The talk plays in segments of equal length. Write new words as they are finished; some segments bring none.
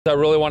I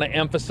really want to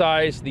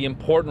emphasize the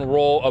important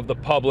role of the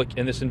public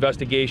in this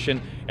investigation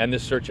and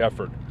this search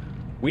effort.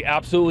 We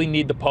absolutely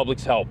need the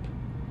public's help.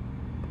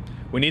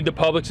 We need the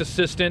public's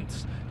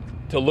assistance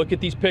to look at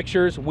these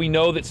pictures. We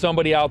know that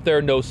somebody out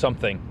there knows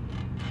something.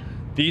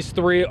 These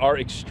three are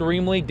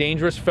extremely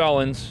dangerous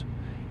felons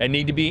and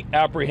need to be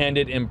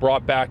apprehended and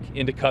brought back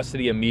into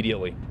custody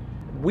immediately.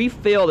 We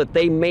feel that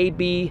they may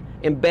be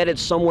embedded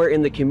somewhere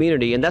in the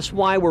community, and that's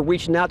why we're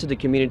reaching out to the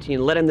community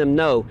and letting them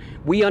know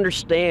we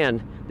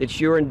understand that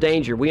you're in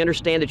danger. We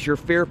understand that you're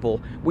fearful.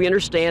 We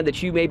understand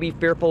that you may be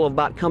fearful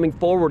about coming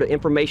forward with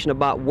information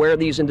about where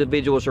these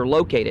individuals are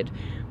located.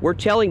 We're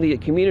telling the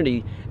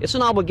community it's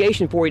an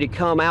obligation for you to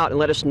come out and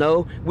let us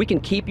know. We can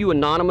keep you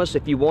anonymous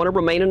if you want to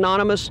remain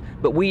anonymous,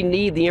 but we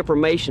need the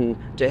information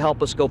to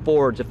help us go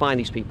forward to find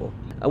these people.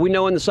 We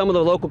know in some of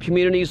the local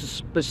communities,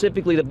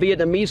 specifically the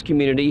Vietnamese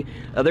community,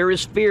 there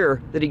is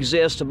fear that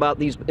exists about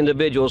these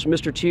individuals,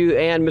 Mr. Tu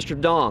and Mr.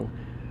 Dong.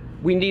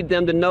 We need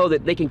them to know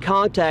that they can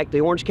contact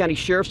the Orange County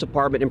Sheriff's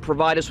Department and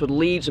provide us with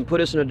leads and put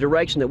us in a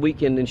direction that we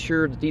can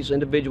ensure that these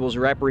individuals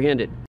are apprehended.